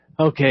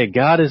Okay,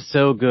 God is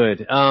so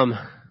good.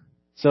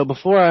 So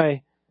before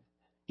I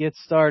get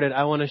started,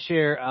 I want to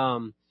share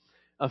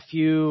a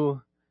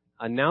few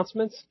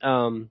announcements.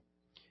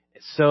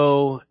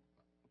 So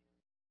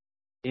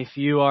if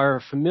you are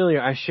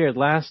familiar, I shared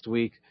last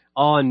week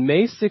on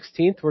May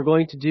 16th, we're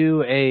going to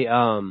do a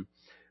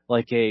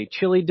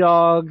chili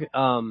dog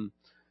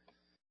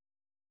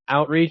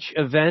outreach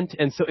event.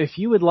 And so if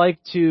you would like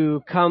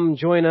to come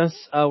join us,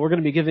 we're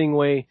going to be giving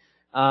away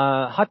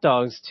hot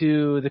dogs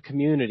to the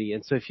community.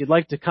 And so if you'd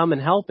like to come and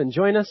help and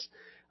join us,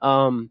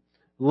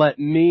 let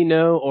me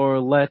know or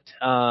let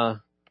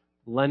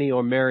Lenny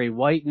or Mary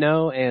White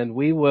know, and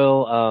we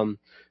will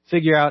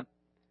figure out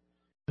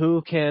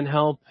who can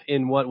help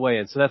in what way.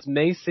 And so that's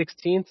May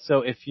 16th. So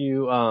if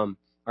you are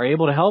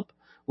able to help,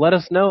 let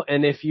us know.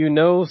 And if you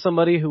know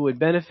somebody who would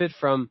benefit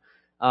from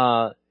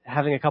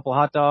having a couple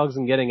hot dogs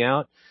and getting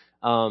out,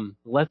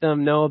 let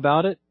them know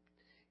about it.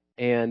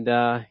 And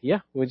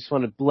we just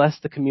want to bless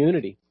the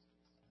community.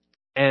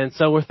 And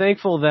so we're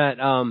thankful that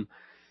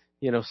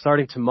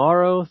starting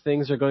tomorrow,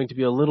 things are going to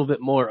be a little bit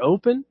more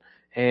open.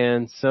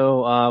 And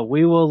so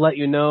we will let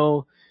you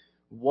know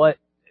what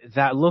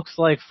that looks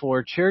like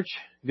for church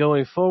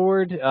going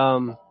forward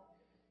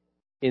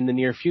in the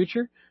near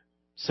future.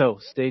 So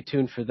stay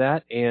tuned for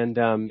that. And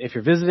if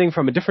you're visiting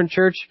from a different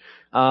church,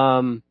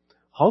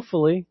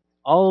 hopefully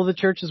all of the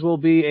churches will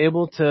be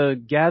able to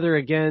gather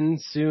again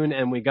soon,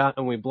 and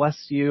we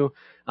bless you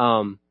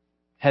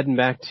heading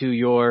back to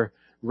your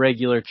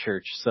regular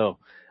church. So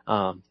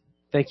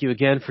thank you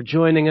again for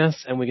joining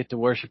us, and we get to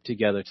worship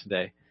together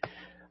today.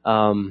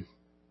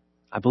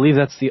 I believe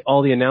that's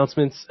all the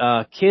announcements.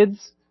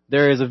 Kids,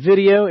 there is a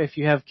video if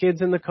you have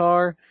kids in the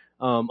car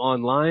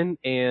online,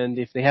 and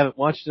if they haven't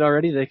watched it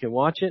already, they can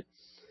watch it.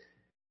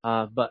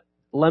 But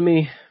let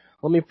me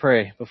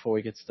pray before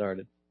we get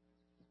started.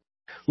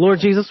 Lord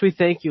Jesus, we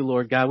thank you,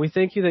 Lord God. We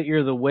thank you that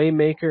you're the way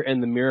maker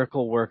and the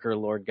miracle worker,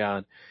 Lord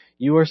God.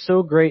 You are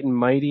so great and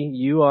mighty.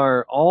 You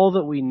are all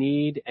that we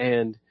need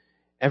and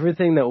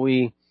everything that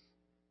we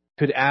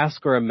could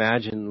ask or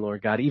imagine,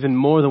 Lord God, even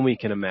more than we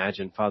can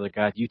imagine, Father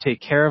God. You take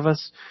care of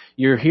us.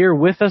 You're here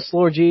with us,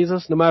 Lord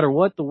Jesus. No matter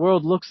what the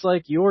world looks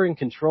like, you're in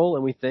control,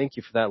 and we thank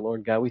you for that,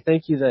 Lord God. We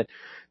thank you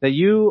that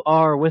you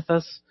are with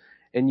us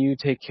and you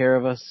take care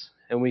of us,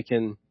 and we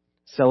can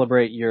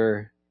celebrate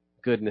your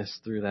goodness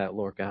through that,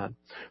 Lord God.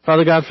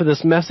 Father God, for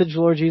this message,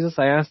 Lord Jesus,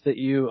 I ask that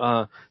you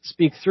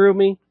speak through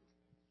me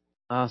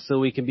so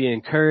we can be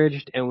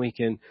encouraged and we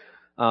can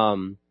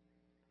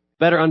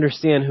better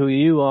understand who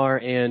you are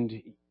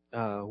and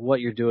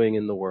what you're doing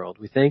in the world.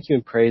 We thank you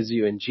and praise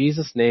you in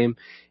Jesus' name.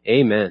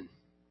 Amen.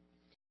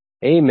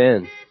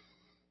 Amen.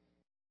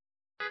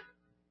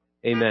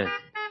 Amen.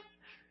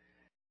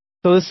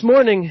 So this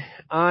morning,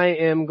 I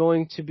am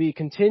going to be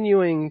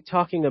continuing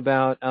talking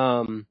about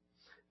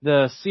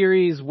the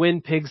series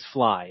When Pigs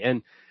Fly.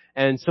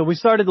 And so we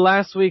started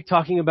last week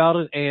talking about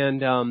it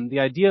and the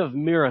idea of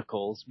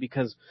miracles,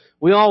 because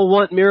we all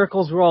want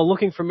miracles. We're all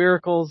looking for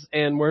miracles,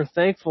 and we're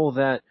thankful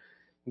that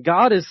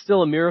God is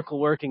still a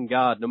miracle-working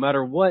God. No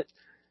matter what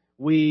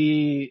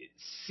we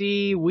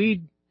see,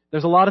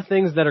 there's a lot of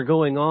things that are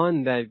going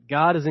on that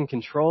God is in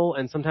control,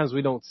 and sometimes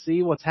we don't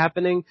see what's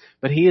happening,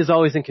 but He is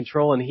always in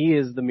control, and He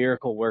is the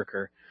miracle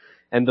worker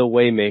and the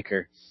way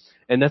maker.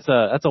 And that's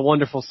a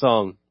wonderful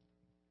song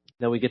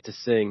that we get to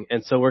sing.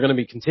 And so we're going to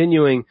be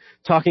continuing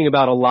talking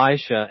about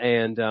Elisha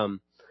and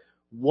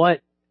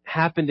what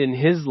happened in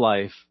his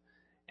life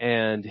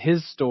and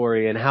his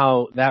story and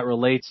how that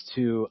relates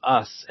to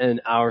us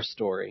and our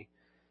story.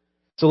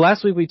 So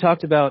last week we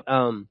talked about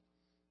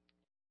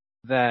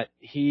that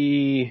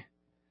he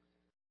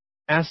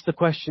asked the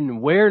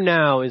question, where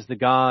now is the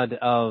God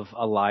of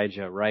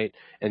Elijah, right?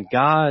 And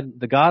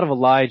the God of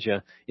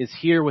Elijah is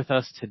here with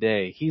us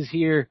today. He's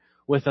here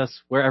with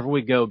us wherever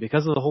we go.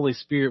 Because of the Holy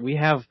Spirit, we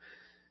have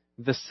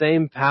the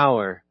same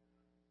power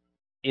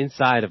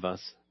inside of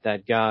us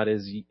that God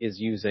is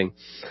using.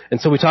 And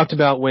so we talked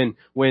about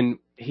when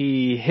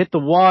he hit the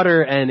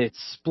water and it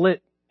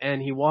split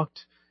and he walked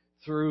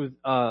through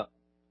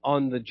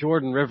on the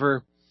Jordan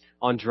River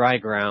on dry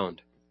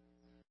ground.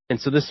 And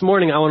so this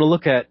morning I want to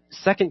look at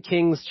 2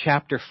 Kings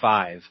chapter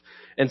 5.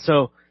 And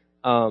so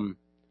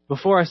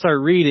before I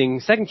start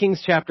reading, 2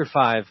 Kings chapter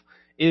 5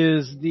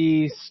 is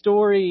the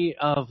story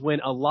of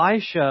when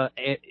Elisha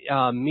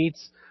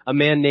meets a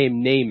man named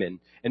Naaman.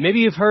 And maybe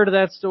you've heard of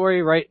that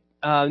story, right?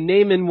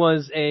 Naaman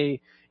was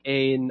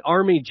an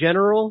army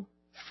general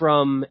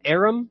from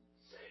Aram.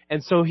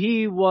 And so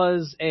he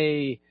was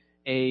a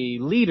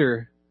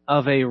leader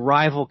of a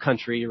rival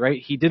country,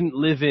 right? He didn't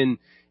live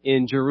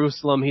in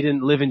Jerusalem. He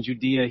didn't live in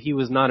Judea. He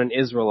was not an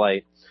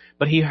Israelite.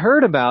 But he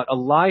heard about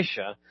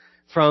Elisha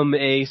from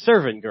a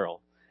servant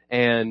girl.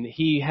 And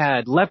he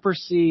had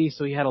leprosy,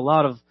 so he had a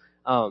lot of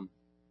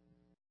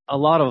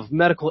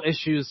medical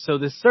issues. So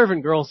this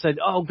servant girl said,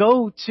 "Oh,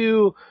 go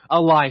to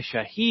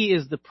Elisha. He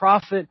is the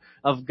prophet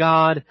of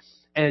God,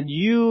 and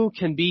you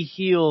can be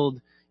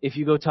healed if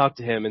you go talk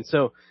to him." And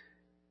so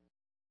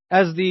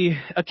as the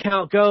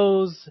account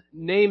goes,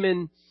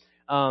 Naaman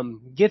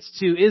gets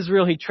to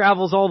Israel. He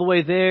travels all the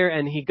way there,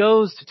 and he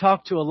goes to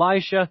talk to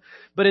Elisha.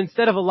 But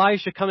instead of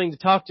Elisha coming to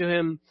talk to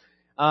him,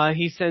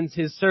 he sends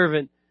his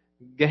servant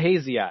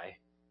Gehazi,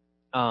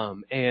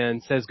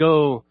 and says,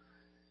 "Go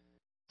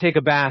take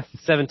a bath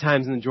 7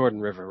 times in the Jordan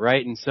River,"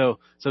 right? And so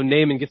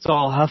Naaman gets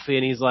all huffy,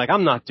 and he's like,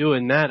 "I'm not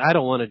doing that. I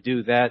don't want to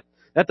do that.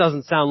 That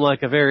doesn't sound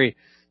like a very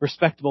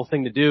respectable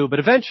thing to do." But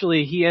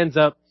eventually, he ends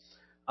up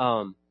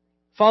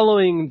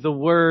following the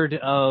word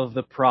of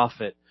the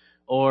prophet,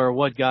 or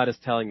what God is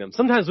telling them.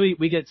 Sometimes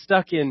we get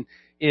stuck in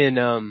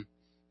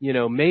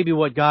maybe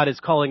what God is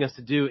calling us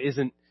to do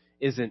isn't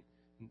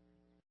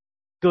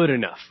good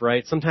enough,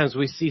 right? Sometimes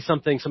we see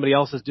something somebody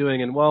else is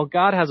doing, and well,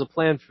 God has a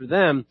plan for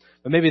them,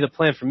 but maybe the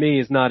plan for me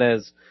is not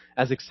as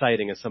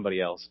exciting as somebody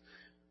else.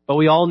 But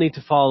we all need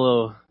to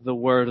follow the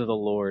word of the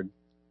Lord.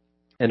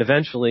 And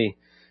eventually,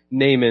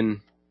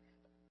 Naaman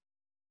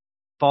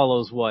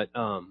follows what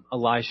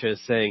Elisha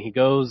is saying. He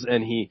goes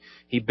and he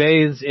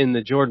bathes in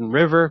the Jordan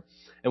River,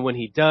 and when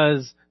he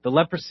does, the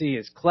leprosy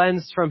is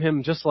cleansed from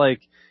him, just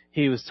like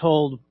he was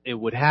told it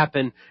would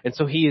happen. And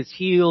so he is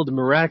healed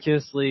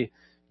miraculously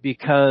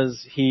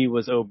because he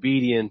was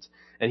obedient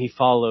and he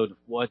followed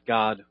what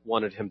God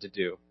wanted him to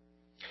do.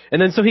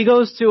 And then so he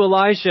goes to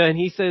Elisha and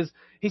he says,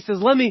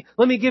 let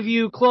me give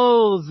you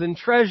clothes and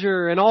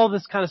treasure and all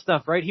this kind of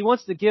stuff, right? He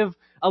wants to give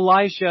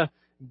Elisha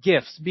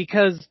gifts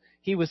because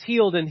he was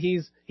healed, and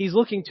he's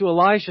looking to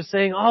Elisha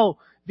saying, "Oh,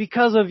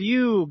 because of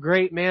you,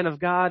 great man of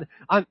God,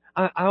 I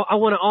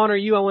want to honor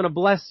you. I want to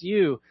bless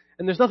you."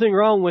 And there's nothing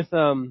wrong with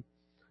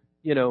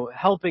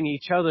helping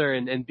each other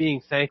and being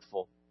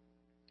thankful.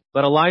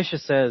 But Elisha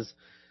says,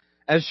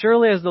 "As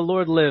surely as the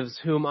Lord lives,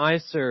 whom I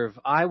serve,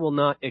 I will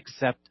not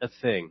accept a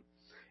thing,"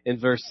 in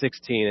verse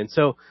 16. And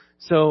so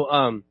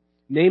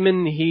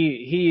Naaman,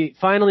 he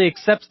finally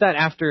accepts that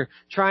after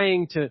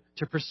trying to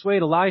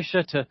persuade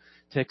Elisha to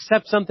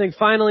accept something.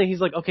 Finally, he's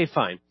like, "Okay,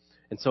 fine."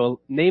 And so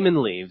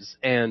Naaman leaves,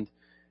 and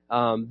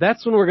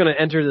that's when we're going to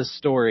enter this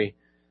story,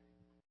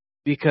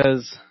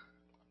 because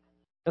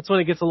that's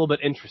when it gets a little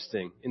bit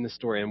interesting in the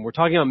story. And we're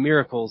talking about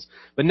miracles,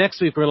 but next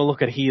week we're going to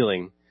look at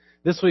healing.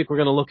 This week we're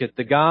going to look at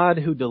the God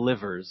who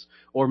delivers,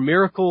 or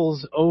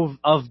miracles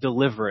of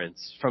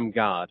deliverance from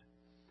God,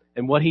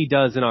 and what He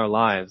does in our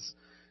lives.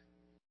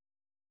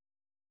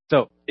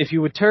 So, if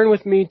you would turn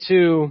with me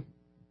to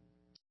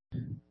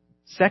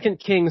 2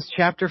 Kings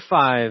chapter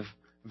 5,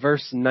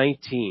 verse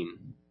 19.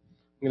 I'm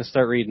going to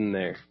start reading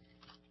there.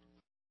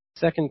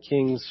 2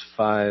 Kings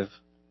 5,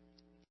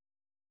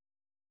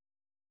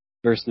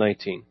 verse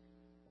 19.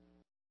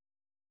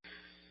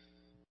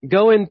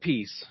 "Go in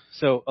peace,"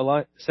 said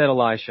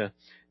Elisha.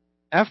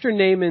 After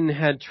Naaman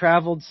had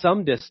traveled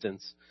some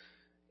distance,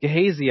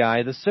 Gehazi,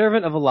 the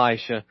servant of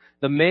Elisha,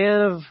 the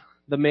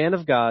man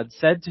of God,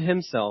 said to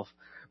himself,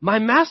 "My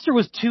master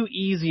was too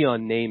easy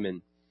on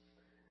Naaman,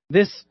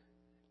 this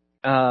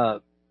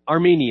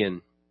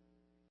Aramean,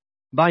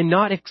 by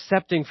not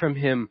accepting from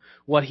him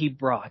what he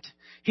brought.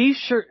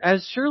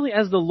 As surely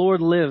as the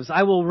Lord lives,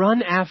 I will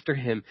run after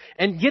him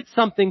and get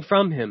something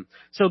from him."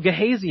 So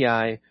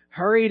Gehazi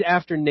hurried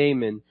after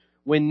Naaman.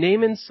 When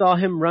Naaman saw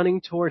him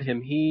running toward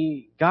him,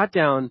 he got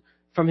down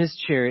from his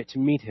chariot to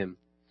meet him.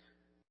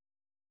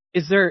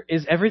 Is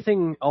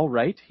everything all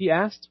right?" he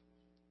asked.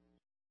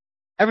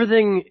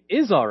 "Everything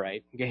is all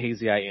right,"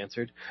 Gehazi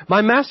answered.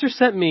 "My master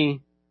said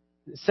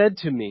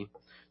to me,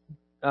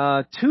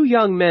 2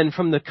 young men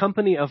from the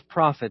company of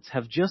prophets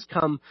have just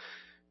come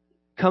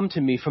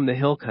to me from the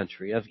hill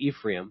country of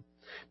Ephraim.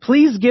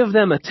 Please give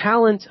them a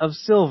talent of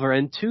silver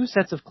and 2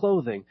 sets of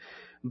clothing.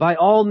 By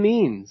all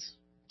means,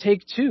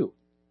 take 2,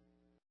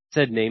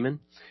 said Naaman.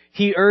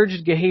 He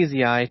urged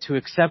Gehazi to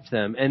accept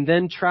them, and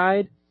then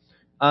tied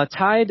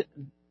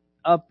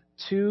up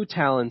 2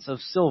 talents of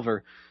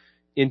silver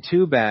in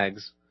 2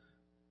 bags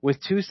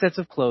with 2 sets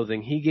of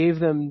clothing. He gave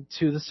them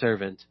to the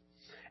servant,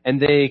 and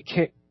they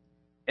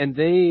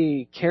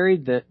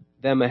carried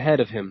them ahead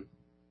of him.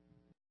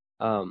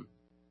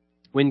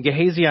 When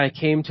Gehazi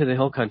came to the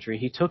hill country,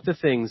 he took the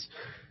things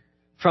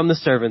from the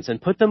servants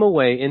and put them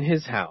away in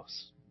his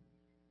house.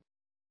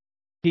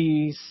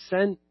 He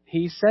sent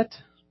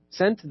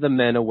the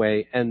men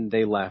away, and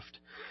they left.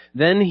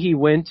 Then he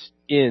went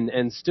in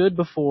and stood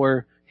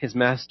before his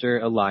master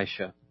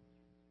Elisha.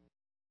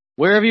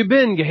 "Where have you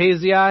been,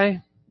 Gehazi?"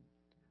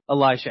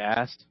 Elisha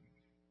asked.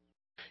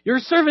 "Your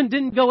servant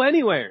didn't go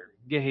anywhere,"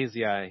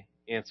 Gehazi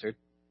answered.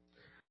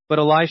 But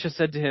Elisha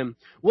said to him,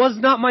 "Was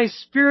not my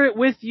spirit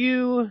with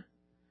you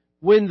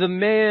when the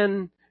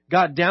man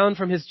got down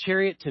from his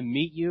chariot to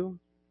meet you?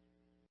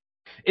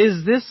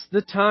 Is this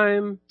the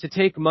time to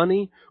take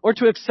money or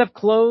to accept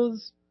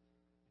clothes,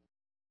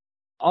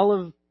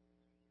 olive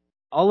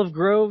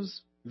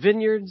groves,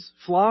 vineyards,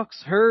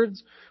 flocks,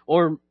 herds,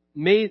 or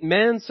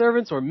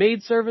manservants or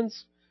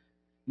maidservants?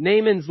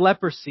 Naaman's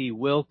leprosy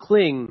will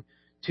cling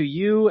to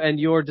you and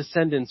your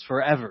descendants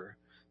forever."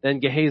 Then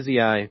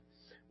Gehazi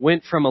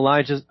went from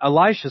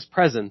Elisha's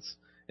presence,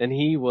 and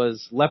he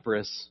was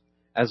leprous,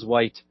 as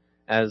white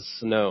as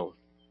snow.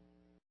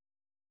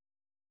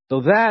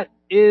 So that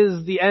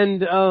is the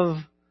end of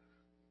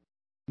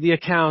the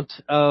account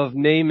of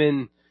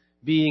Naaman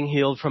being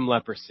healed from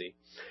leprosy.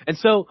 And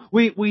so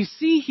we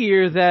see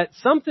here that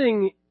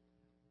something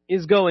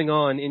is going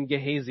on in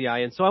Gehazi.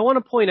 And so I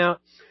want to point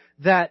out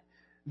that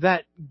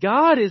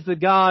God is the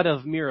God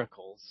of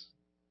miracles.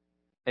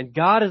 And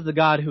God is the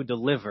God who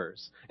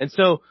delivers. And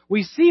so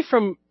we see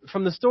from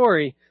the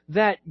story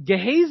that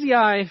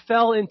Gehazi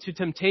fell into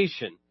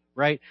temptation,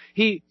 right?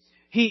 He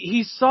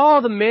saw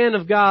the man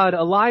of God,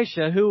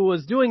 Elisha, who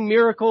was doing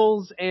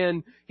miracles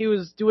and he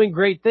was doing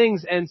great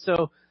things. And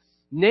so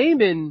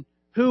Naaman,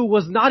 who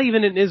was not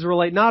even an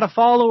Israelite, not a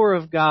follower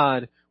of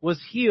God, was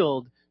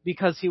healed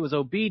because he was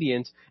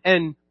obedient.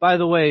 And by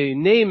the way,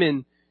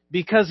 Naaman,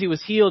 because he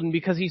was healed and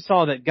because he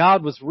saw that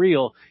God was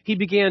real, he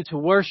began to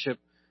worship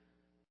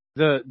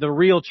the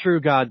real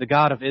true God, the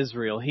God of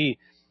Israel. He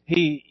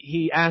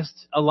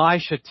asked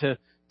Elisha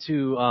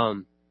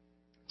to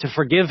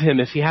forgive him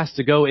if he has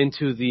to go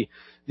into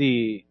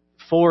the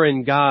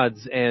foreign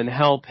gods and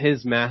help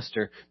his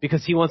master,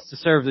 because he wants to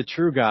serve the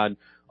true God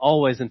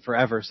always and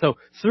forever. So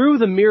through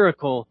the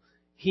miracle,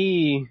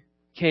 he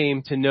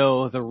came to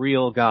know the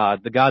real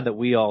God, the God that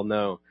we all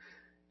know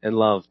and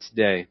love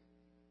today.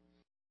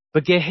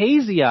 But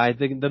Gehazi,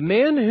 the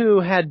man who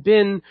had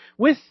been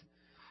with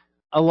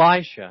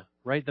Elisha,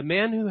 right? The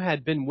man who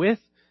had been with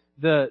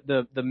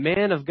the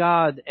man of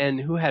God and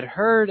who had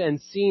heard and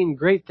seen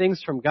great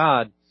things from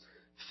God,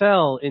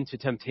 fell into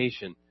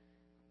temptation.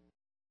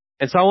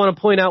 And so I want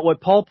to point out what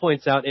Paul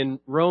points out in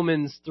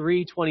Romans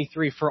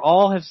 3:23, for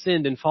all have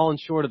sinned and fallen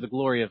short of the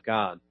glory of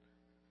God.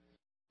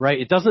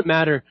 Right? It doesn't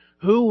matter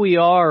who we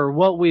are or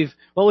what we've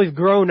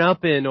grown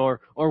up in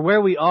or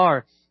where we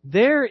are.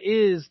 There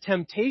is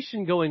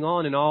temptation going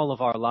on in all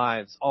of our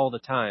lives all the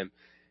time.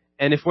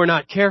 And if we're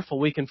not careful,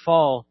 we can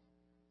fall,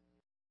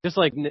 just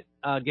like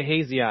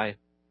Gehazi,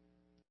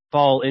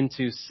 fall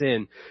into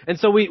sin. And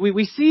so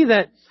we see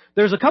that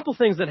there's a couple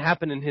things that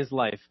happen in his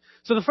life.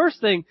 So the first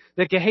thing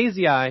that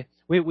Gehazi,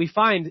 we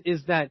find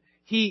is that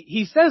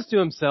he says to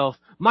himself,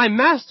 my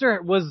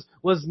master was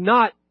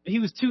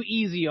too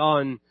easy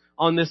on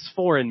this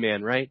foreign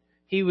man, right?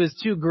 He was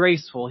too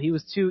graceful. He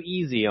was too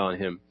easy on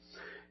him.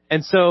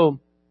 And so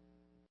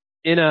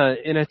in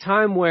a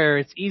time where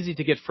it's easy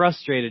to get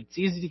frustrated, it's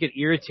easy to get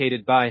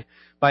irritated by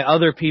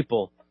other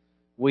people,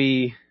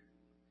 we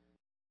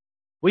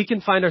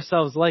can find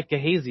ourselves like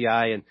Gehazi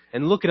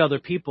and look at other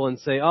people and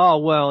say, oh,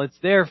 well, it's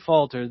their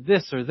fault or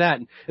this or that,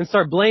 and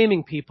start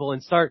blaming people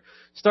and start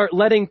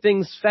letting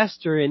things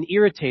fester and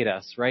irritate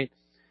us, right?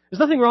 There's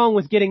nothing wrong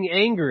with getting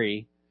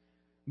angry,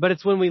 but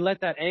it's when we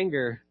let that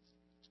anger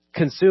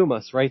consume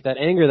us, right? That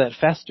anger that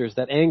festers,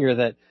 that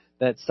anger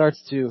that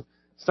starts to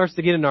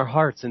get in our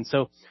hearts. And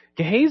so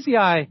Gehazi,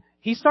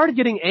 he started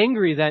getting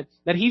angry that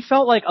he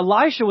felt like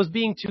Elisha was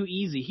being too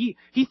easy.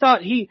 He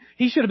thought he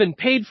should have been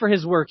paid for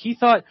his work. He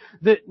thought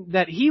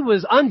that he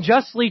was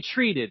unjustly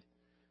treated.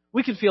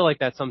 We can feel like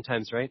that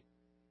sometimes, right?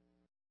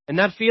 And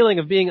that feeling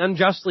of being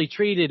unjustly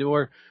treated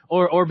or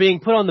being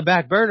put on the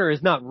back burner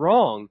is not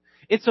wrong.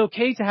 It's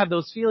okay to have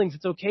those feelings.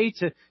 It's okay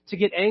to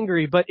get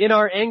angry, but in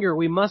our anger,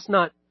 we must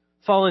not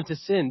fall into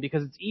sin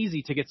because it's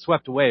easy to get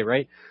swept away,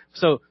 right?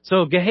 So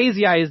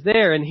Gehazi is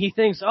there and he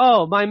thinks,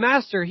 oh, my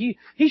master, he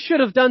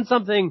should have done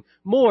something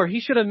more. He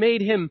should have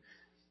made him,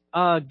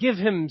 give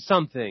him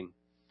something.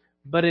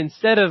 But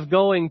instead of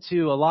going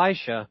to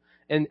Elisha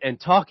and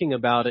talking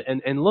about it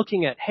and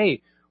looking at,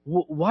 hey,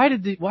 why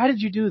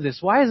did you do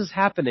this? Why is this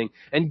happening?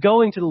 And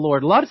going to the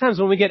Lord. A lot of times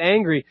when we get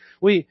angry,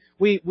 we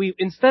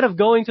instead of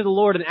going to the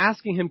Lord and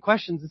asking him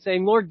questions and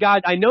saying, Lord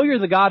God, I know you're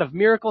the God of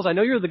miracles. I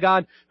know you're the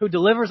God who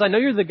delivers. I know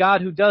you're the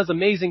God who does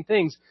amazing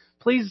things.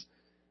 Please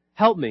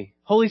help me.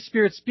 Holy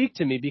Spirit, speak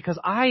to me because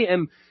I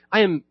am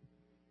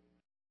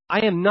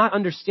not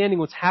understanding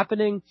what's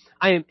happening.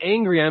 I am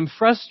angry. I am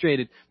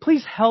frustrated.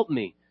 Please help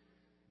me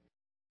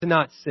to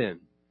not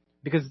sin,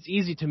 because it's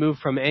easy to move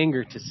from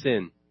anger to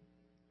sin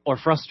or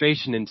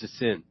frustration into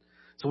sin.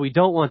 So we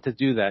don't want to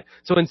do that.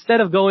 So instead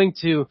of going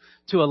to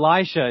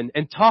Elisha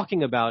and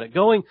talking about it,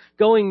 going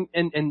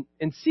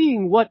and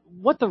seeing what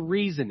the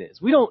reason is.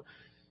 We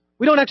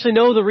don't actually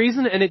know the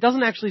reason, and it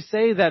doesn't actually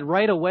say that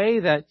right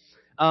away that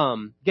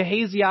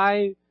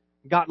Gehazi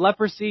got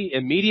leprosy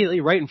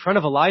immediately right in front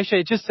of Elisha.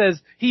 It just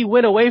says he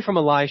went away from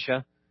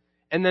Elisha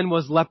and then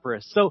was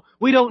leprous. So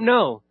we don't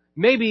know.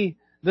 Maybe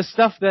the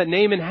stuff that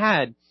Naaman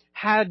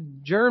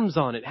had germs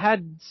on it,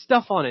 had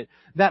stuff on it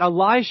that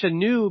Elisha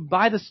knew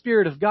by the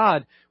Spirit of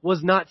God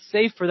was not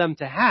safe for them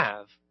to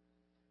have.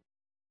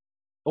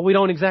 But we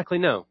don't exactly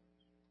know.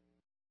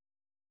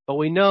 But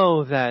we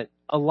know that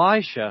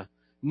Elisha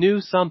knew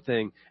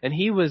something, and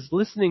he was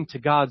listening to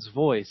God's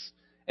voice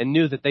and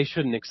knew that they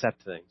shouldn't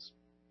accept things.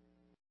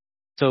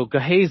 So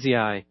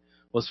Gehazi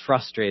was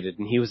frustrated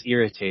and he was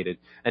irritated,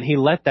 and he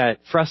let that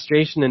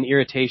frustration and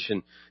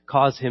irritation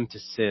cause him to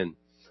sin,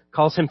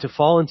 cause him to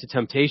fall into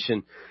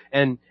temptation,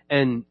 and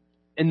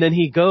then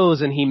he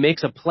goes and he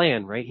makes a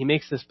plan, right? He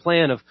makes this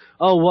plan of,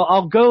 oh, well,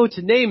 I'll go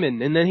to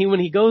Naaman. And then when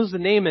he goes to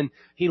Naaman,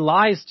 he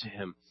lies to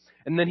him.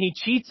 And then he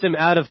cheats him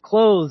out of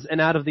clothes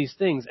and out of these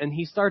things. And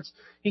he starts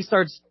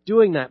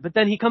doing that. But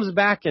then he comes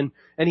back and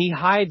he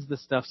hides the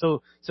stuff.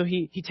 So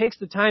he takes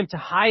the time to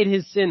hide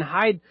his sin,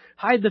 hide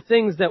the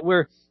things that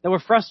we're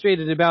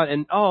frustrated about.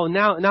 And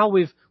now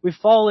we've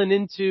fallen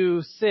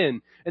into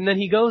sin. And then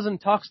he goes and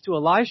talks to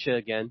Elisha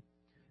again.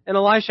 And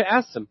Elisha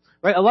asks him,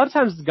 right? A lot of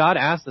times God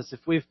asks us if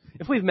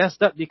we've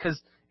messed up, because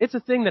it's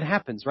a thing that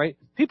happens, right?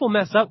 People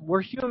mess up.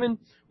 We're human.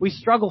 We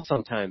struggle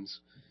sometimes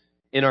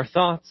in our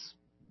thoughts,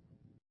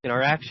 in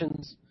our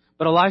actions.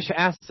 But Elisha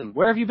asks him,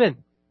 where have you been?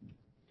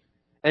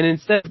 And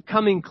instead of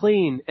coming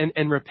clean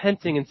and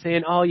repenting and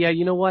saying, oh yeah,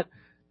 you know what?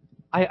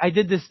 I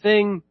did this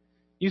thing.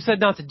 You said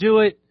not to do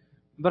it,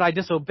 but I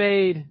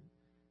disobeyed.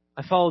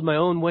 I followed my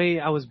own way.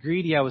 I was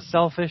greedy. I was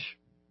selfish.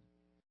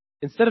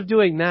 Instead of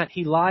doing that,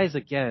 he lies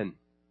again.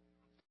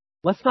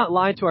 Let's not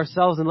lie to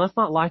ourselves, and let's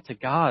not lie to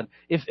God.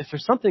 If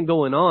there's something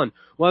going on,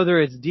 whether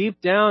it's deep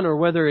down or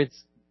whether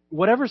it's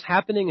whatever's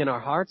happening in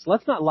our hearts,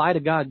 let's not lie to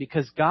God,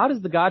 because God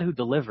is the God who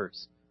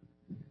delivers.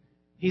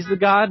 He's the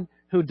God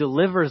who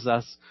delivers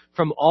us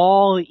from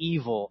all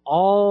evil,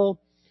 all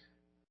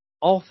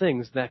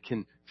things that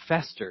can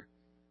fester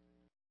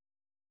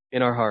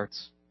in our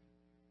hearts.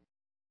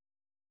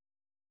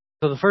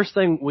 So the first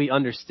thing we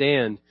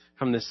understand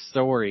from this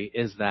story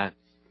is that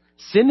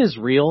sin is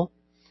real,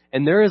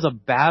 and there is a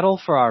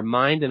battle for our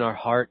mind and our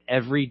heart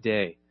every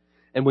day.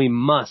 And we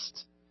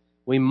must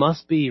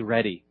be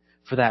ready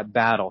for that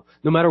battle,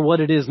 no matter what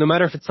it is, no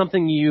matter if it's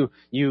something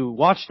you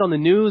watched on the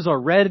news or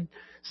read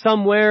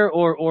somewhere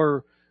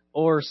or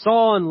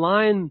saw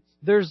online.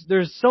 There's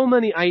so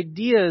many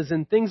ideas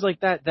and things like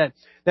that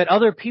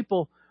other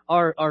people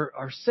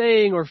are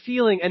saying or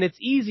feeling, and it's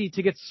easy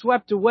to get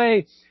swept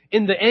away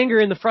in the anger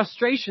and the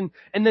frustration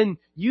and then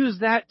use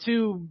that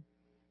to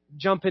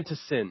jump into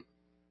sin.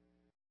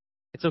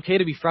 It's okay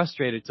to be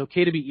frustrated. It's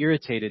okay to be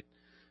irritated,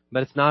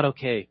 but it's not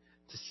okay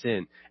to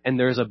sin. And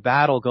there's a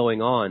battle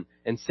going on,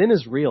 and sin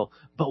is real,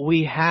 but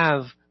we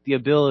have the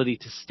ability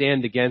to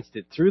stand against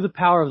it through the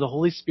power of the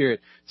Holy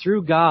Spirit,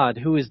 through God,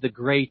 who is the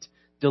great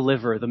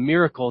deliverer, the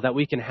miracle that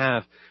we can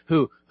have,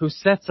 who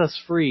sets us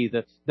free,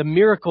 the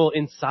miracle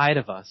inside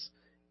of us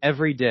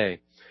every day.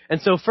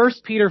 And so 1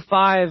 Peter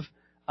 5,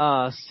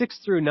 6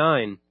 through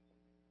 9,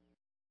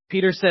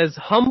 Peter says,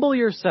 humble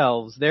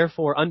yourselves,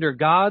 therefore, under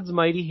God's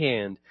mighty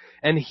hand,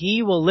 and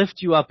he will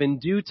lift you up in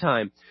due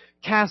time.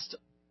 Cast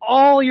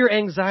all your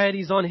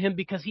anxieties on him,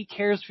 because he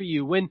cares for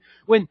you.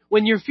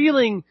 When you're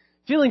feeling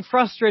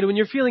frustrated, when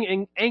you're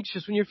feeling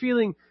anxious, when you're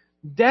feeling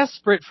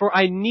desperate for,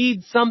 I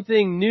need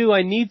something new,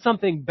 I need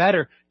something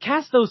better,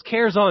 cast those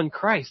cares on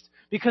Christ,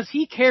 because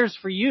he cares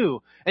for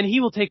you, and he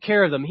will take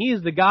care of them. He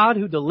is the God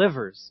who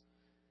delivers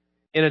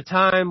in a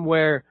time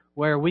where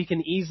we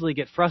can easily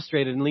get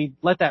frustrated and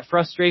let that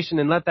frustration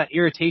and let that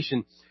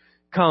irritation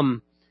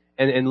come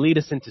and lead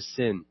us into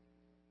sin.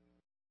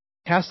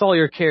 Cast all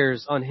your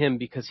cares on him,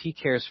 because he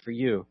cares for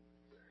you.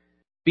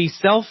 Be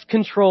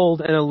self-controlled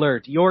and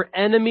alert. Your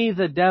enemy,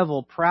 the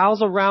devil,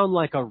 prowls around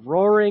like a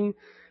roaring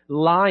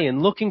lion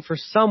looking for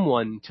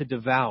someone to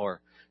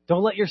devour.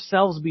 Don't let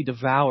yourselves be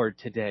devoured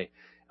today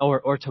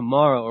or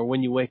tomorrow or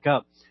when you wake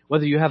up.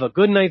 Whether you have a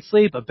good night's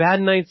sleep, a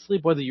bad night's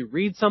sleep, whether you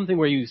read something,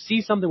 where you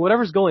see something,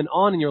 whatever's going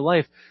on in your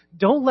life,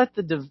 don't let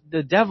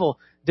the devil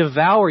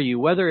devour you,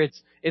 whether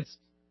it's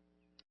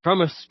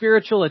from a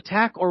spiritual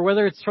attack or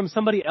whether it's from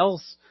somebody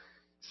else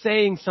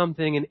saying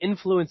something and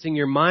influencing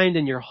your mind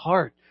and your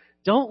heart.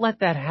 Don't let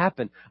that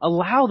happen.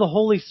 Allow the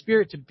Holy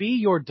Spirit to be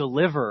your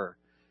deliverer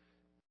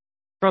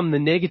from the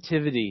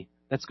negativity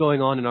that's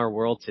going on in our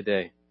world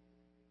today.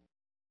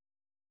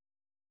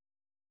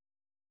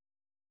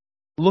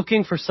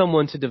 Looking for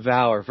someone to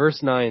devour.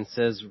 Verse 9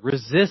 says,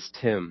 resist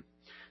him.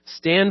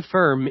 Stand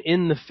firm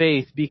in the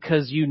faith,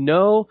 because you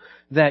know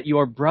that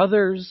your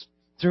brothers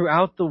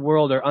throughout the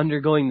world are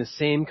undergoing the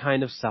same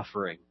kind of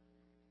suffering.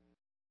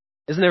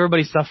 Isn't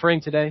everybody suffering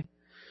today?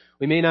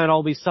 We may not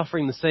all be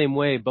suffering the same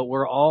way, but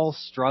we're all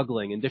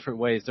struggling in different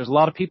ways. There's a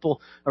lot of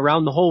people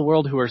around the whole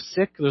world who are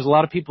sick. There's a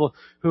lot of people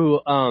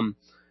who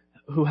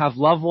have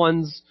loved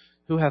ones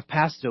who have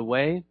passed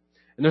away.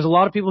 And there's a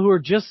lot of people who are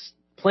just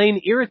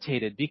plain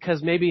irritated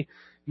because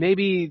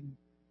maybe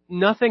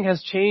nothing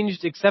has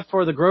changed except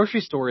for the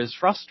grocery store is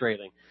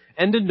frustrating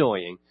and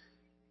annoying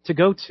to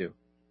go to.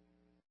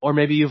 Or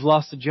maybe you've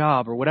lost a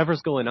job or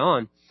whatever's going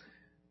on.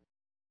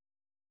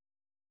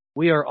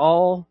 We are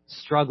all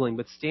struggling,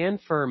 but stand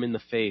firm in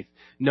the faith,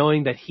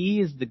 knowing that he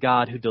is the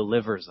God who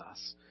delivers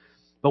us.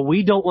 But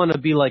we don't want to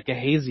be like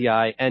Gehazi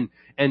and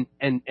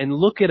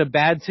look at a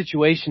bad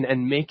situation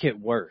and make it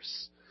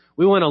worse.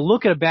 We want to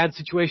look at a bad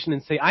situation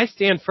and say, I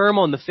stand firm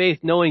on the faith,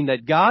 knowing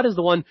that God is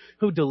the one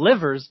who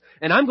delivers,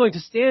 and I'm going to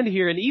stand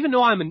here, and even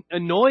though I'm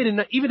annoyed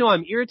and even though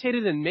I'm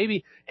irritated and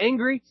maybe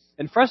angry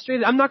and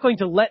frustrated, I'm not going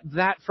to let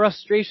that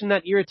frustration,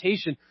 that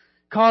irritation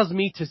cause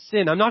me to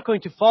sin. I'm not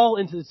going to fall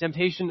into the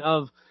temptation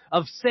of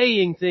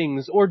saying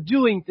things or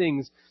doing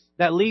things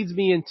that leads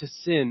me into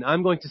sin.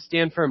 I'm going to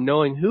stand firm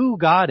knowing who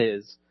God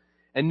is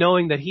and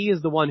knowing that he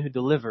is the one who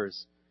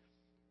delivers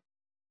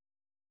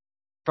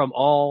from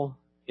all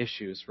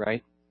issues,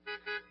 right?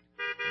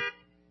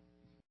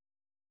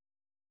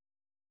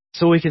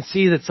 So we can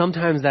see that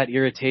sometimes that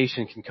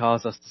irritation can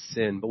cause us to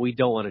sin, but we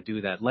don't want to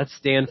do that. Let's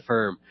stand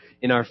firm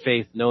in our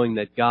faith, knowing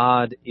that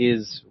God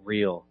is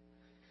real.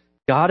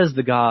 God is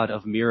the God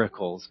of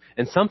miracles.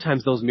 And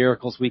sometimes those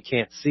miracles we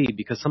can't see,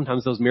 because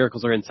sometimes those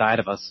miracles are inside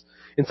of us,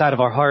 inside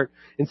of our heart,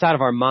 inside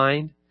of our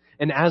mind.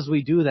 And as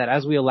we do that,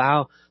 as we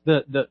allow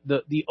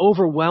the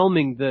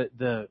overwhelming,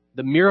 the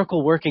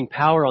miracle working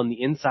power on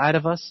the inside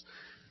of us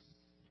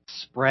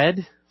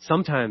spread,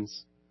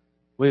 sometimes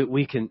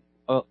we can,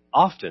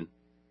 often,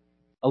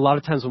 a lot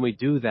of times when we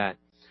do that,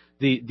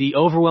 the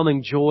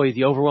overwhelming joy,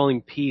 the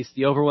overwhelming peace,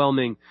 the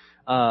overwhelming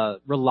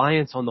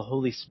reliance on the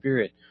Holy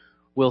Spirit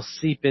will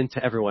seep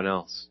into everyone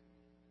else.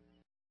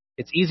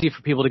 It's easy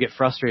for people to get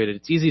frustrated.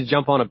 It's easy to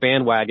jump on a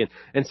bandwagon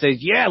and say,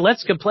 yeah,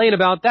 let's complain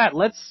about that.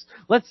 Let's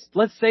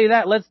say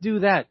that. Let's do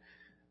that.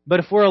 But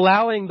if we're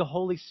allowing the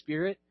Holy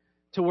Spirit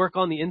to work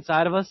on the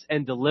inside of us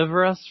and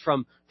deliver us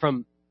from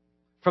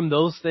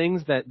those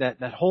things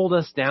that hold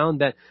us down,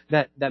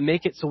 that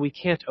make it so we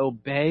can't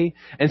obey,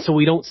 and so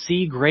we don't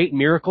see great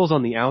miracles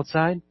on the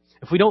outside,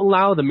 if we don't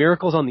allow the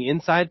miracles on the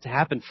inside to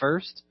happen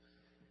first,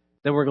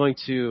 then we're going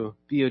to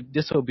be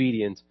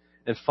disobedient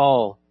and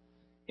fall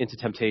into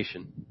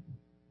temptation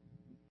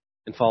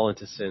and fall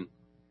into sin.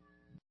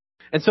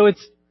 And so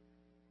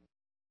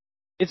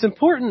it's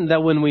important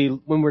that when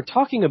we're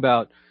talking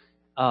about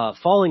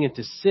falling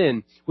into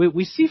sin,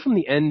 we see from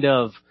the end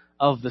of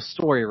the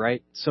story,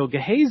 right? So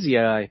Gehazi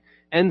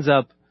ends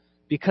up,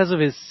 because of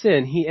his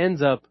sin, he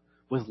ends up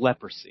with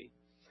leprosy.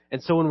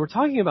 And so when we're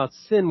talking about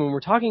sin, when we're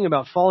talking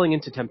about falling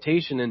into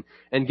temptation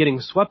and getting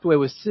swept away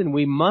with sin,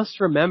 we must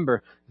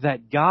remember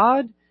that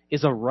God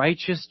is a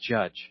righteous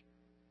judge.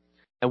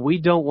 And we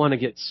don't want to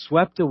get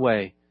swept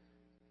away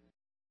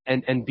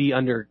and be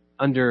under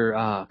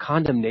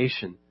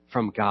condemnation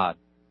from God.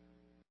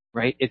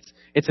 Right?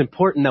 It's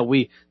important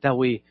that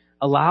we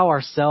allow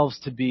ourselves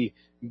to be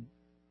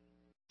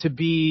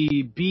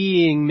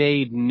being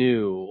made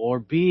new or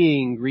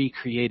being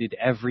recreated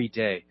every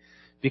day,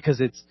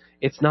 because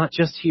it's not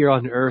just here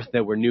on earth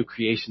that we're new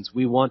creations.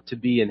 We want to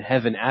be in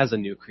heaven as a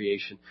new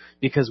creation,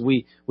 because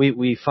we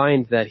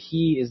find that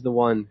He is the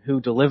one who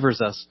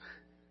delivers us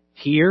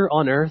here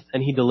on earth,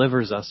 and He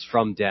delivers us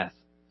from death.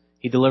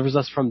 He delivers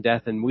us from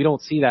death, and we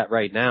don't see that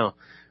right now.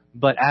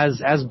 But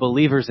as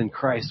believers in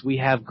Christ, we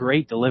have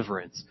great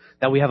deliverance,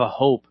 that we have a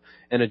hope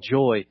and a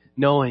joy,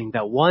 knowing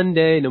that one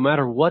day, no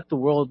matter what the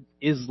world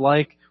is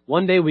like,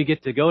 one day we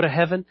get to go to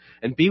heaven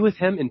and be with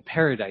Him in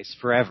paradise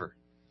forever.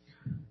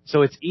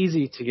 So it's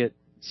easy to get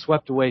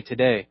swept away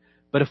today.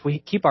 But if we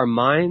keep our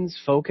minds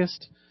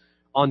focused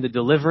on the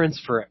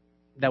deliverance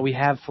that we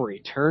have for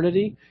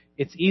eternity,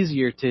 it's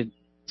easier to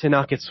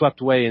not get swept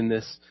away in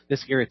this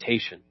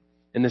irritation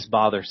and this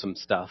bothersome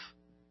stuff.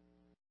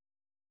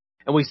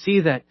 And we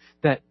see that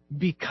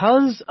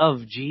because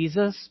of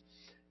Jesus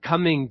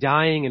coming,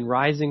 dying, and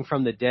rising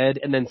from the dead,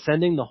 and then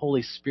sending the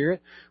Holy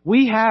Spirit,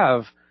 we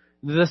have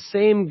the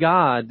same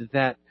God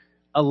that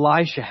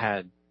Elisha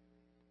had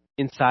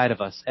inside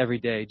of us every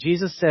day.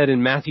 Jesus said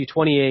in Matthew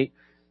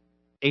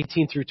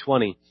 28:18 through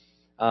 20,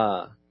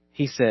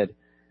 He said,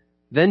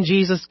 "Then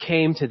Jesus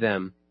came to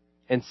them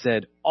and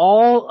said,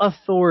 'All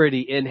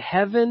authority in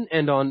heaven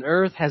and on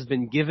earth has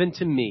been given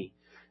to me.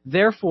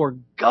 Therefore,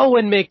 go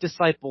and make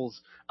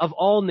disciples of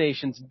all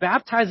nations,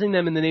 baptizing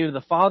them in the name of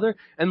the Father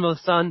and of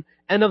the Son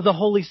and of the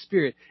Holy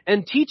Spirit,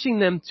 and teaching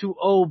them to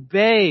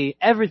obey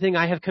everything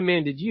I have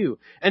commanded you.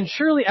 And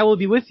surely I will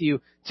be with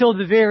you till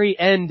the very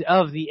end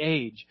of the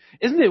age.'"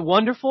 Isn't it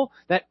wonderful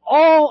that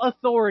all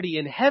authority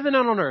in heaven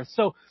and on earth,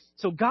 so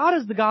God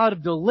is the God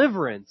of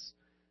deliverance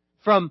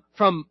from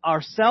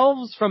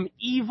ourselves, from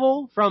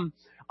evil, from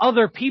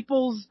other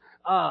people's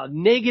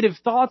negative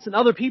thoughts and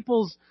other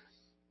people's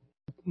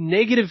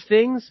negative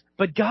things,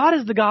 but God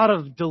is the God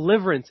of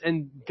deliverance,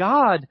 and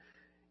God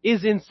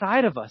is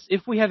inside of us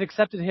if we have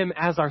accepted Him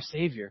as our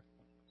Savior.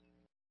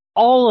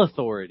 All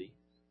authority,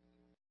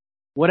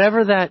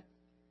 whatever that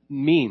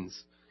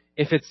means.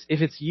 If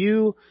it's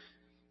you,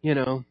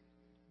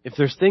 if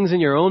there's things in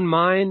your own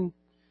mind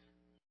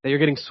that you're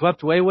getting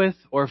swept away with,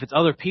 or if it's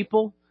other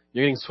people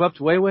you're getting swept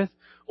away with,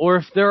 or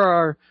if there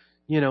are,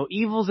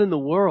 evils in the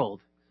world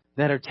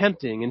that are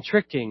tempting and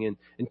tricking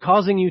and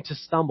causing you to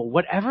stumble,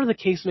 whatever the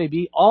case may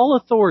be, all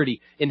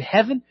authority in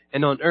heaven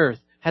and on earth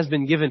has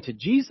been given to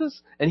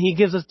Jesus, and He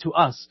gives it to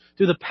us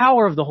through the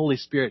power of the Holy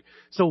Spirit.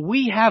 So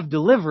we have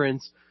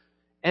deliverance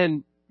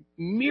and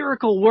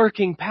miracle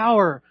working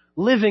power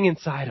living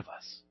inside of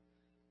us.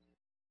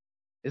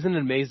 Isn't it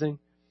amazing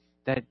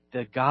that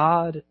the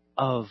God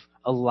of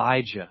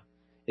Elijah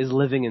is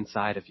living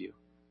inside of you?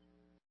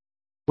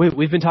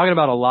 We've been talking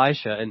about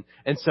Elisha,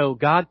 and so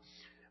God,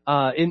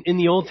 in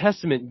the Old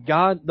Testament,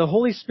 God, the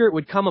Holy Spirit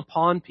would come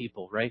upon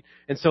people, right?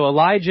 And so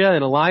Elijah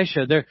and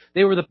Elisha,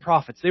 they were the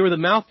prophets. They were the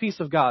mouthpiece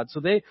of God. So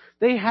they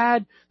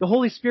had the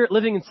Holy Spirit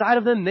living inside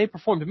of them, and they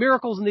performed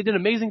miracles, and they did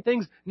amazing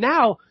things.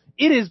 Now,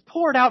 it is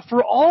poured out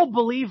for all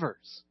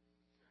believers.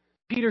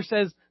 Peter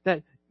says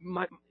that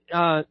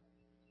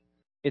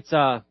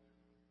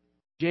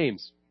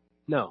James.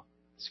 No,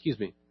 excuse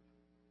me.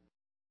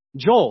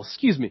 Joel,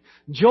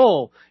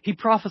 Joel, he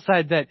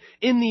prophesied that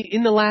in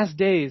the last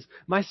days,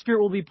 my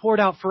Spirit will be poured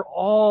out for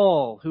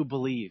all who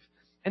believe.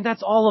 And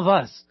that's all of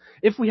us.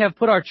 If we have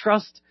put our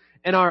trust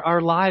and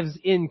our lives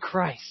in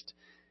Christ,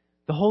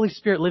 the Holy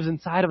Spirit lives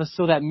inside of us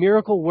so that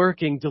miracle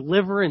working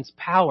deliverance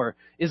power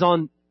is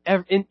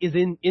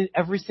in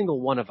every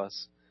single one of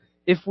us.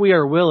 If we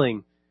are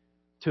willing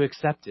to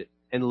accept it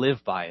and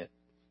live by it.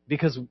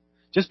 Because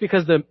just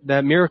because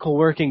that miracle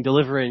working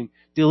delivering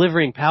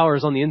power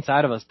is on the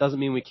inside of us doesn't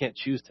mean we can't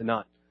choose to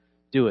not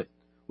do it.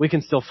 We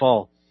can still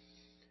fall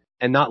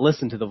and not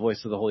listen to the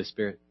voice of the Holy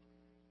Spirit.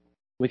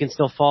 We can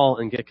still fall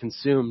and get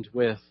consumed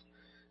with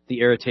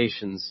the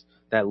irritations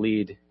that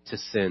lead to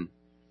sin.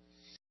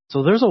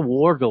 So there's a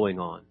war going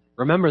on.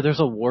 Remember, there's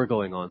a war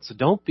going on. So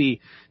don't be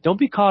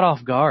caught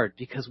off guard,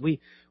 because we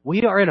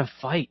are in a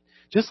fight.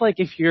 Just like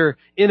if you're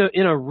in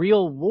a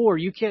real war,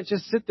 you can't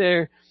just sit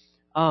there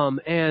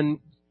and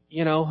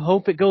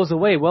hope it goes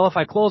away. Well, if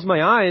I close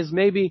my eyes,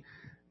 maybe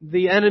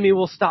the enemy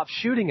will stop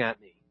shooting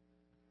at me.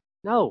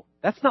 No,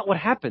 that's not what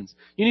happens.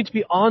 You need to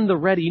be on the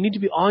ready. You need to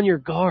be on your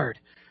guard,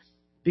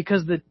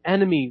 because the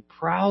enemy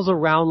prowls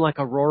around like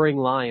a roaring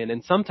lion.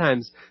 And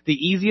sometimes the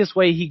easiest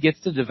way he gets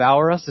to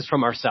devour us is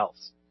from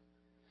ourselves.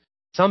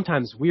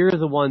 Sometimes we're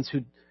the ones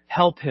who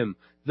help him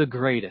the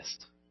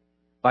greatest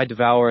by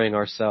devouring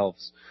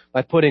ourselves,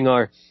 by putting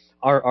our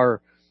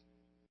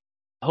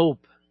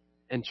hope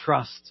and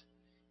trust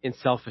in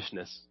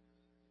selfishness.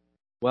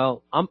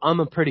 Well, I'm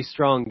a pretty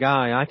strong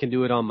guy. I can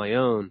do it on my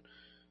own.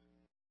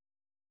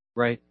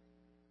 Right?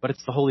 But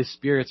it's the Holy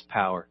Spirit's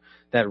power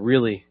that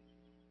really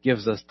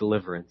gives us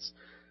deliverance.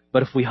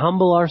 But if we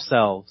humble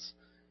ourselves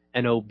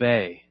and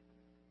obey,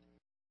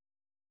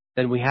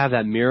 then we have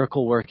that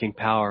miracle working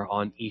power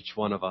on each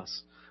one of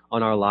us,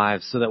 on our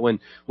lives, so that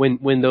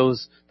when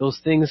those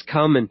things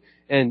come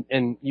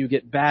and you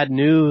get bad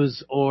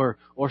news or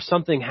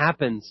something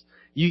happens,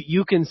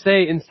 you can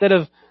say, instead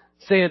of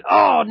saying,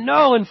 "Oh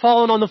no," and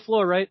falling on the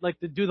floor, right? Like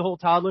to do the whole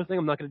toddler thing.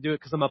 I'm not going to do it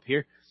because I'm up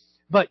here.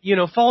 But,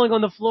 falling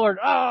on the floor,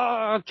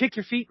 kick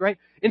your feet, right?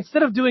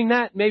 Instead of doing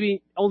that,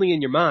 maybe only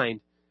in your mind,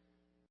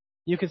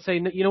 you can say,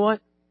 "You know what?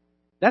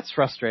 That's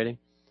frustrating,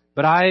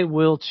 but I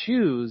will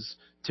choose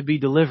to be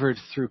delivered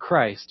through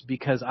Christ,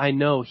 because I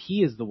know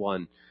He is the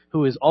one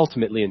who is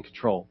ultimately in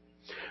control."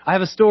 I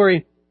have a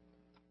story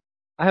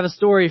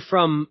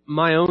from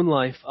my own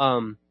life.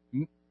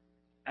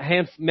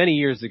 Many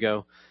years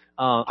ago,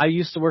 I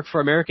used to work for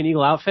American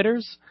Eagle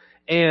Outfitters,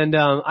 and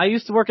I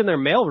used to work in their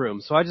mail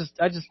room. So I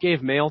just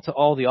gave mail to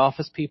all the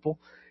office people,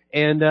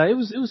 and it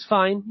was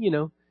fine.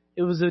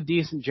 It was a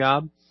decent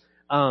job.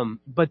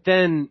 But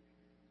then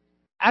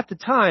at the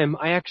time,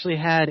 I actually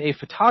had a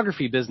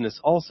photography business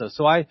also.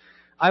 So I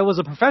was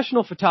a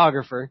professional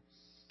photographer,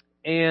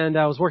 and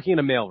I was working in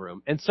a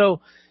mailroom. And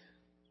so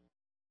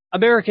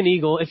American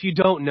Eagle, if you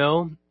don't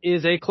know,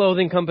 is a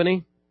clothing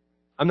company.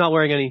 I'm not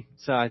wearing any,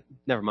 so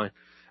never mind.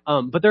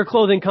 But they're a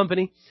clothing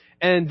company,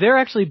 and they're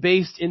actually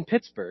based in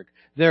Pittsburgh.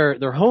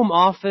 Their home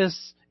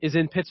office is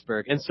in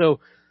Pittsburgh. And so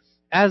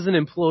as an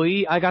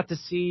employee, I got to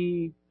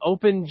see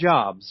open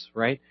jobs,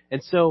 right?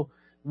 And so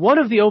one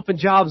of the open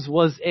jobs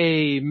was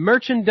a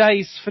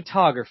merchandise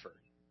photographer.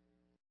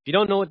 If you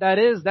don't know what that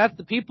is, that's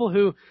the people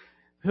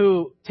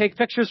who take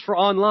pictures for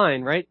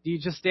online, right? You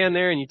just stand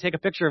there and you take a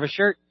picture of a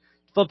shirt,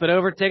 flip it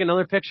over, take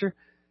another picture.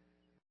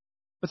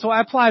 But so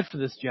I applied for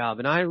this job,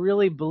 and I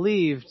really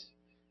believed,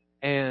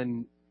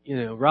 and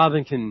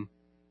Robin can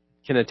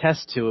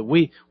attest to it.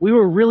 We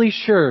were really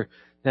sure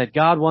that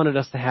God wanted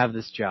us to have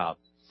this job.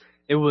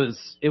 It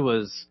was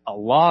a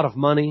lot of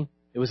money.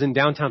 It was in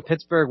downtown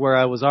Pittsburgh where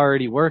I was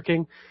already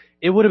working.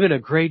 It would have been a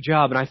great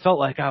job, and I felt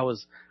like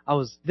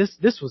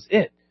this was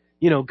it.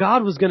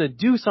 God was going to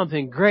do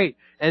something great,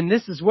 and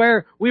this is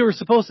where we were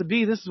supposed to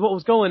be. This is what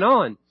was going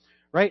on,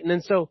 right? And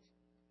then so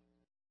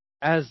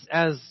as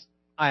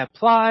I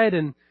applied,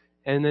 and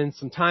then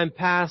some time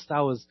passed,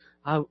 both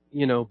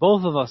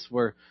of us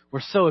were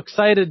so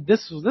excited.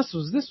 This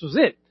was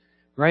it,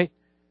 right?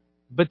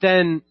 But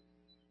then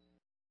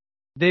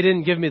they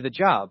didn't give me the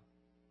job,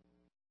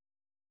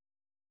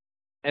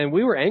 and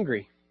we were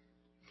angry.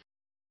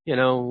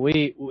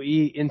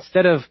 We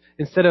instead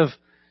of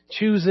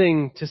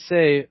choosing to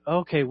say,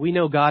 okay, we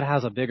know God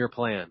has a bigger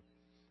plan.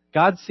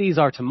 God sees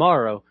our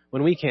tomorrow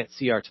when we can't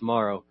see our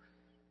tomorrow.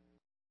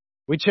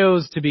 We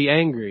chose to be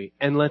angry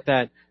and let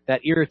that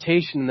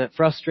irritation, that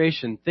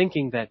frustration,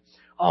 thinking that,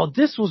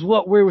 this was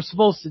what we were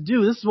supposed to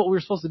do. This is what we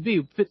were supposed to be.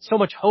 We put so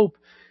much hope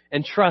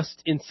and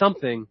trust in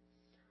something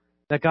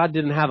that God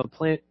didn't have a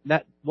plan.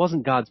 That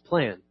wasn't God's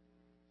plan.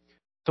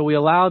 So we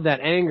allowed that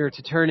anger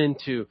to turn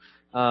into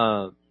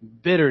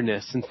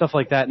bitterness and stuff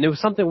like that. And it was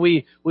something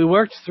we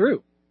worked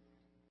through,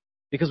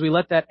 because we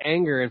let that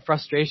anger and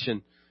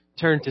frustration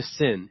turn to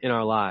sin in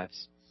our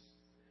lives.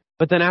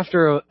 But then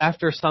after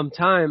some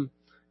time,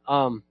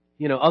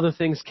 other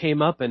things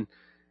came up, and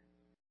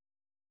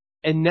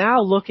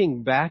now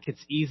looking back,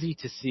 it's easy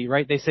to see,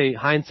 right? They say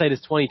hindsight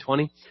is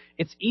 20/20.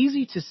 It's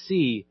easy to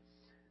see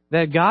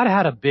that God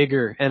had a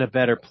bigger and a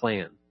better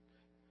plan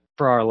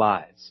for our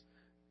lives.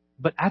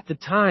 But at the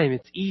time,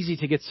 it's easy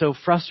to get so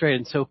frustrated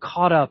and so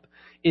caught up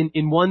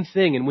in one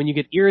thing. And when you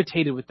get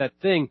irritated with that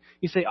thing,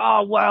 you say,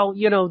 oh, well,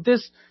 you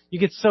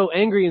get so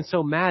angry and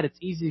so mad, it's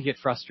easy to get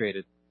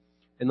frustrated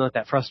and let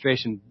that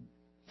frustration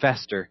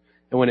fester.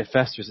 And when it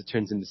festers, it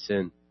turns into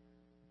sin.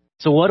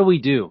 So what do we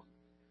do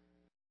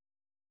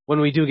when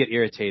we do get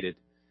irritated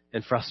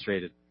and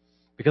frustrated?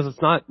 Because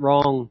it's not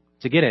wrong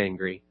to get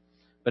angry,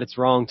 but it's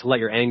wrong to let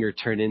your anger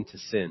turn into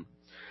sin.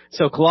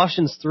 So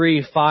Colossians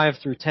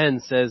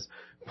 3:5-10 says,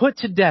 put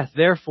to death,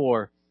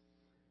 therefore,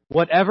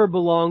 whatever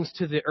belongs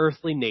to the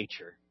earthly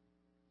nature.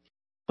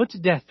 Put to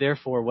death,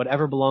 therefore,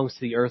 whatever belongs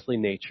to the earthly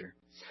nature.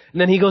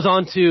 And then he goes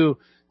on to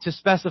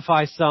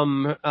specify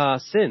some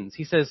sins.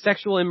 He says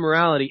sexual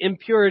immorality,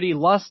 impurity,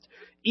 lust,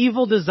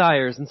 evil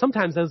desires. And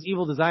sometimes those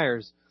evil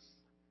desires,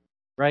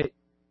 right?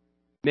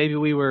 Maybe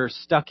we were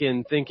stuck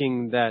in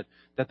thinking that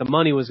the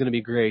money was going to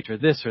be great or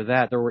this or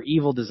that. There were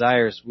evil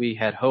desires we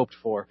had hoped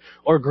for.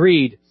 Or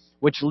greed,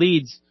 which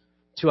leads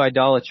to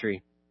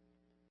idolatry.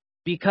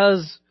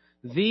 Because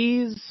of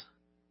these,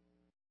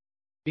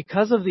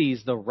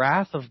 the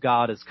wrath of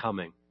God is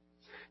coming.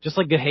 Just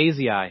like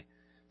Gehazi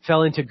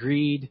fell into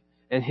greed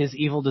and his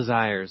evil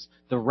desires,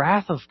 the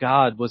wrath of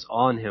God was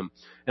on him.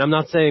 And I'm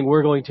not saying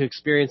we're going to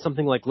experience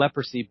something like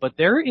leprosy, but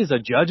there is a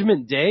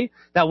judgment day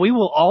that we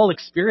will all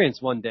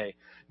experience one day.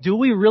 Do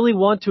we really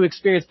want to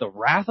experience the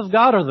wrath of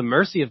God or the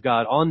mercy of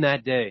God on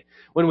that day?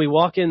 When we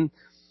walk in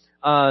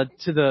to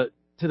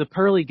the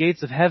pearly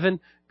gates of heaven,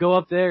 go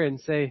up there and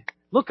say,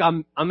 look,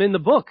 I'm in the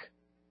book.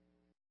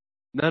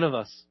 None of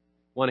us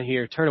want to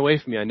hear, turn away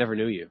from me, I never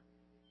knew you.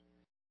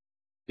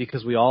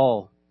 Because we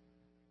all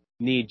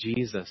need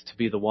Jesus to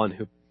be the one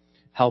who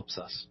helps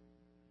us.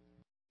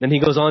 Then he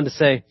goes on to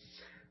say,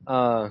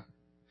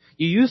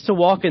 you used to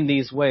walk in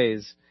these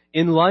ways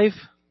in life,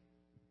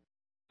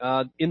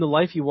 in the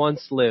life you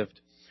once lived.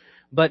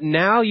 But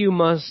now you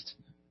must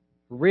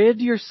rid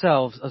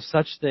yourselves of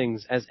such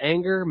things as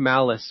anger,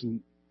 malice,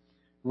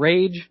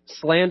 rage,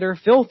 slander,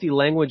 filthy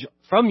language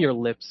from your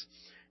lips,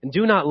 and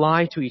do not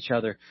lie to each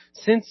other,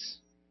 since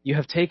you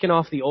have taken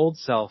off the old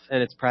self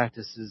and its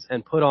practices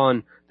and put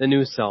on the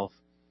new self,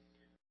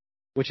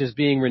 which is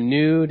being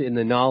renewed in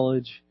the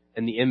knowledge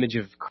and the image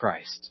of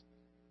Christ.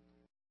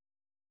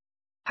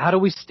 How do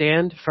we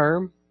stand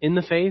firm in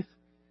the faith?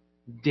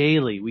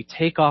 Daily, we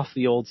take off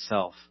the old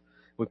self.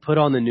 We put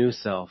on the new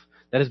self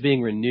that is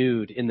being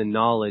renewed in the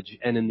knowledge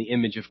and in the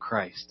image of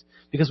Christ.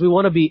 Because we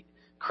want to be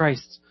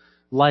Christ's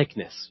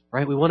likeness,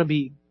 right? We want to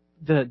be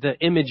the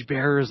image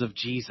bearers of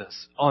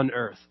Jesus on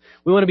earth.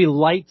 We want to be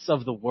lights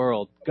of the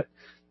world.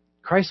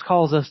 Christ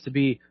calls us to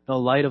be the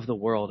light of the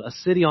world, a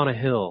city on a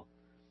hill.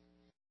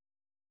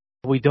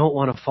 We don't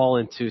want to fall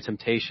into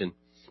temptation,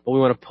 but we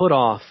want to put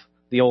off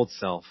the old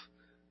self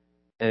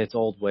and its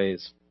old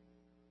ways.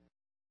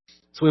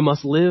 So we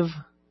must live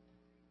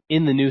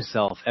in the new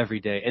self every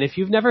day. And if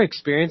you've never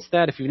experienced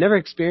that, if you've never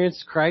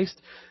experienced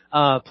Christ,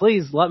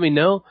 please let me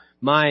know.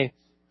 My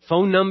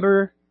phone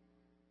number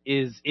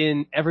is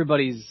in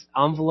everybody's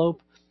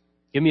envelope.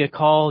 Give me a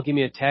call, give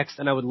me a text,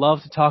 and I would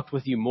love to talk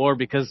with you more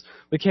because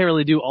we can't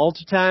really do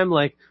altar time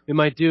like we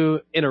might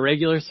do in a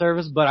regular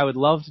service, but I would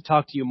love to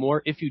talk to you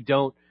more if you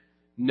don't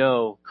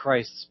know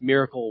Christ's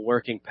miracle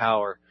working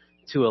power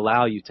to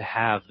allow you to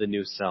have the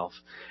new self.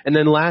 And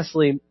then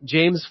lastly,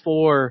 James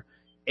 7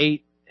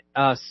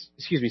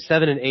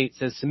 and 8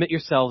 says, submit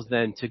yourselves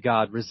then to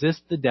God,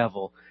 resist the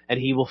devil, and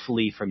he will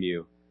flee from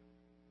you.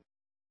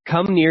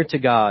 Come near to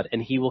God,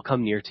 and he will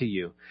come near to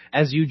you.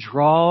 As you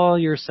draw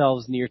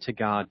yourselves near to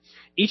God,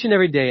 each and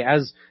every day,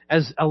 as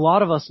a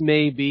lot of us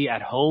may be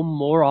at home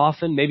more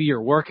often, maybe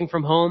you're working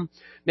from home,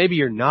 maybe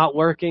you're not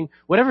working,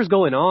 whatever's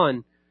going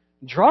on,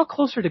 draw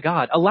closer to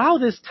God. Allow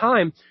this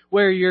time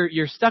where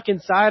you're stuck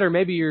inside, or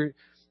maybe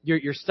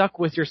you're stuck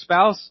with your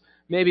spouse,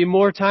 maybe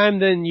more time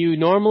than you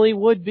normally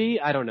would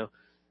be. I don't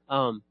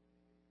know.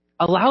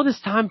 Allow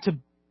this time to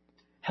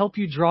help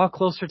you draw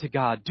closer to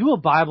God. Do a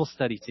Bible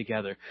study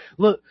together.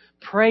 Look,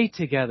 pray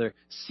together.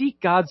 Seek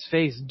God's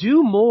face.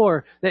 Do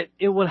more that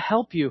it will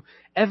help you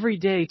every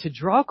day to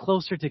draw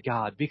closer to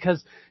God.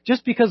 Because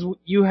just because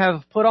you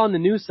have put on the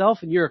new self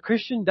and you're a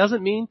Christian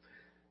doesn't mean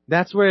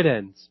that's where it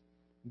ends.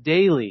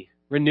 Daily,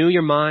 renew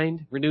your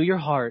mind, renew your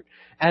heart.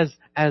 As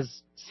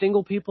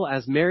single people,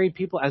 as married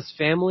people, as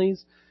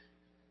families,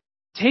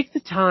 take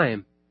the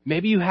time.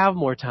 Maybe you have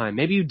more time.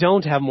 Maybe you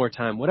don't have more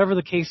time. Whatever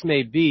the case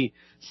may be,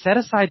 set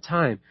aside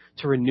time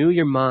to renew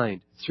your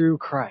mind through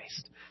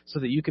Christ so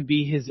that you can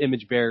be his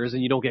image bearers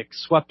and you don't get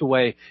swept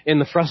away in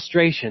the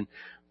frustration.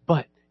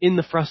 But in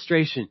the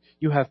frustration,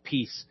 you have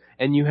peace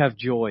and you have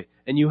joy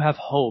and you have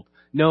hope,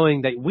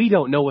 knowing that we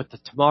don't know what the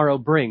tomorrow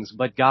brings,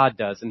 but God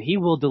does. And he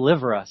will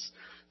deliver us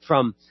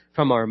from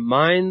our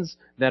minds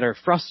that are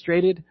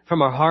frustrated,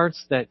 from our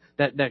hearts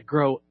that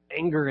grow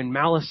anger and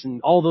malice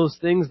and all those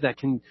things that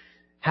can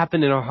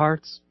happen in our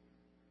hearts,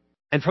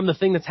 and from the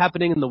thing that's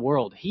happening in the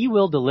world. He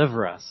will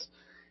deliver us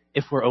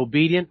if we're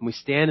obedient and we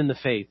stand in the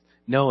faith,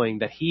 knowing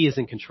that he is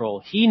in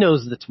control. He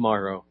knows the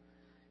tomorrow.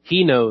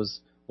 He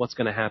knows what's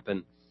going to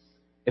happen.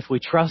 If we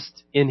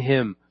trust in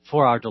Him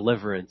for our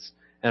deliverance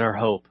and our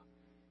hope,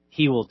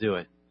 He will do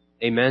it.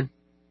 Amen.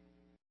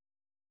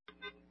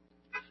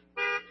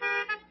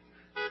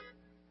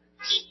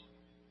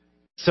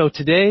 So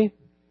today,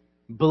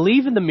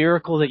 believe in the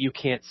miracle that you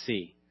can't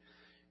see.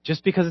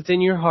 Just because it's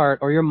in your heart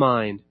or your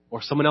mind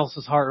or someone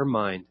else's heart or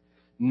mind,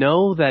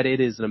 know that it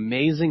is an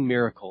amazing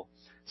miracle.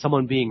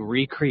 Someone being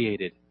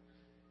recreated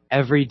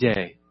every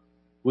day.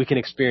 We can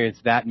experience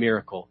that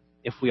miracle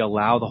if we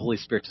allow the Holy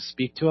Spirit to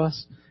speak to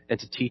us and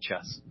to teach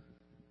us.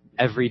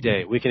 Every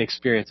day we can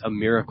experience a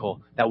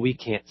miracle that we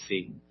can't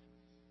see.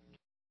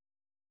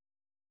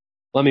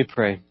 Let me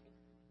pray.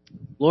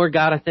 Lord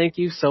God, I thank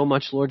you so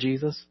much, Lord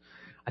Jesus.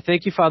 I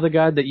thank you, Father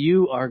God, that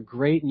you are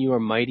great and you are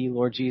mighty,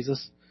 Lord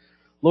Jesus.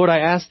 Lord, I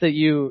ask that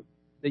you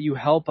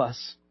help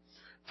us,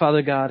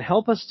 Father God.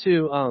 Help us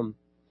to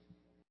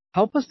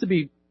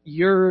be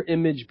your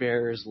image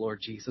bearers,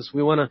 Lord Jesus.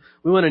 We want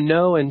to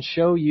know and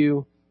show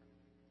you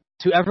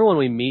to everyone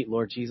we meet,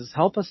 Lord Jesus.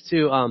 Help us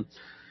to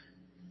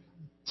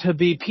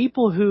be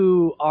people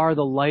who are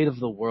the light of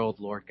the world,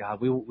 Lord God.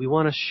 We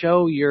want to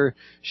show your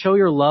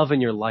love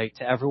and your light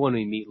to everyone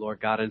we meet, Lord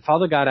God. And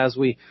Father God, as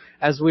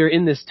we're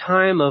in this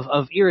time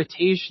of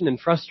irritation and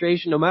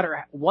frustration, no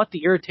matter what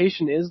the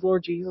irritation is,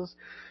 Lord Jesus,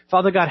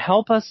 Father God,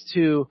 help us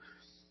to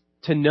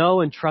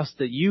know and trust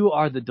that you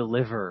are the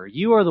deliverer.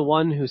 You are the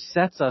one who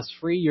sets us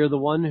free. You're the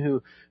one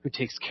who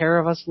takes care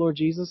of us, Lord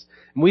Jesus.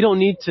 And we don't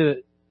need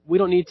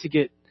to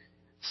get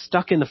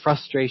stuck in the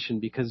frustration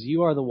because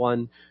you are the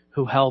one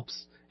who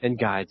helps and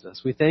guides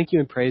us. We thank you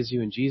and praise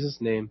you in Jesus'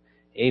 name.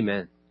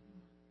 Amen.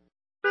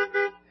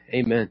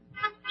 Amen.